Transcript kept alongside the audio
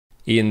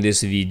In this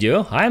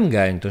video, I'm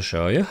going to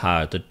show you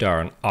how to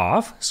turn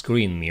off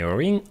screen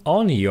mirroring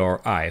on your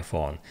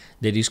iPhone.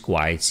 That is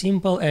quite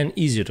simple and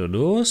easy to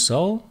do,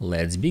 so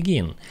let's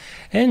begin.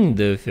 And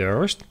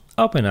first,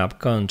 open up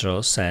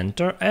Control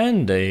Center,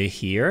 and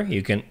here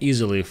you can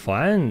easily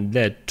find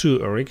that two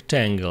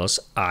rectangles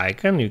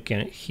icon. You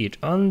can hit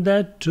on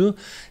that to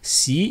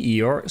see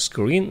your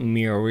screen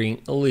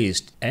mirroring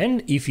list.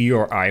 And if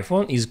your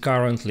iPhone is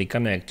currently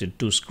connected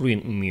to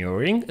screen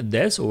mirroring,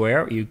 that's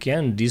where you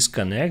can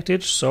disconnect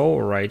it. So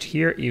right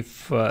here,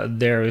 if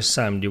there is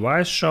some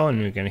device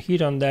shown, you can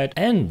hit on that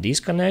and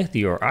disconnect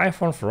your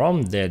iPhone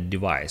from that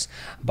device.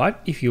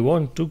 But if you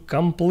want to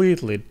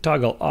completely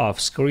toggle off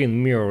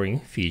screen mirroring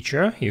feature,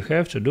 you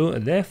have to do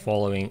the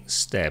following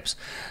steps.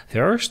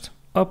 First,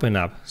 open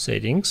up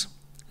Settings,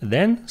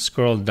 then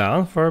scroll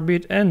down for a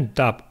bit and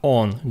tap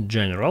on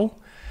General.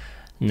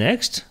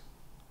 Next,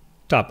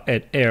 tap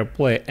at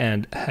AirPlay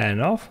and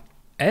Handoff,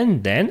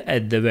 and then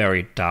at the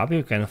very top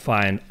you can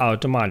find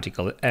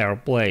automatically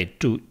AirPlay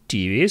to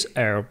TVs.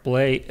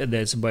 AirPlay,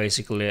 that's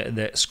basically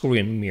the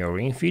screen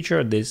mirroring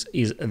feature. This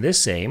is the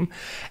same,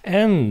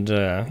 and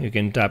you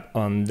can tap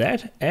on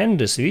that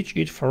and switch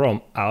it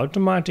from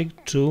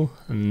automatic to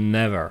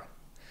never.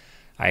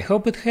 I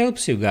hope it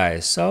helps you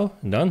guys, so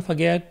don't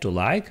forget to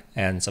like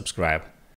and subscribe.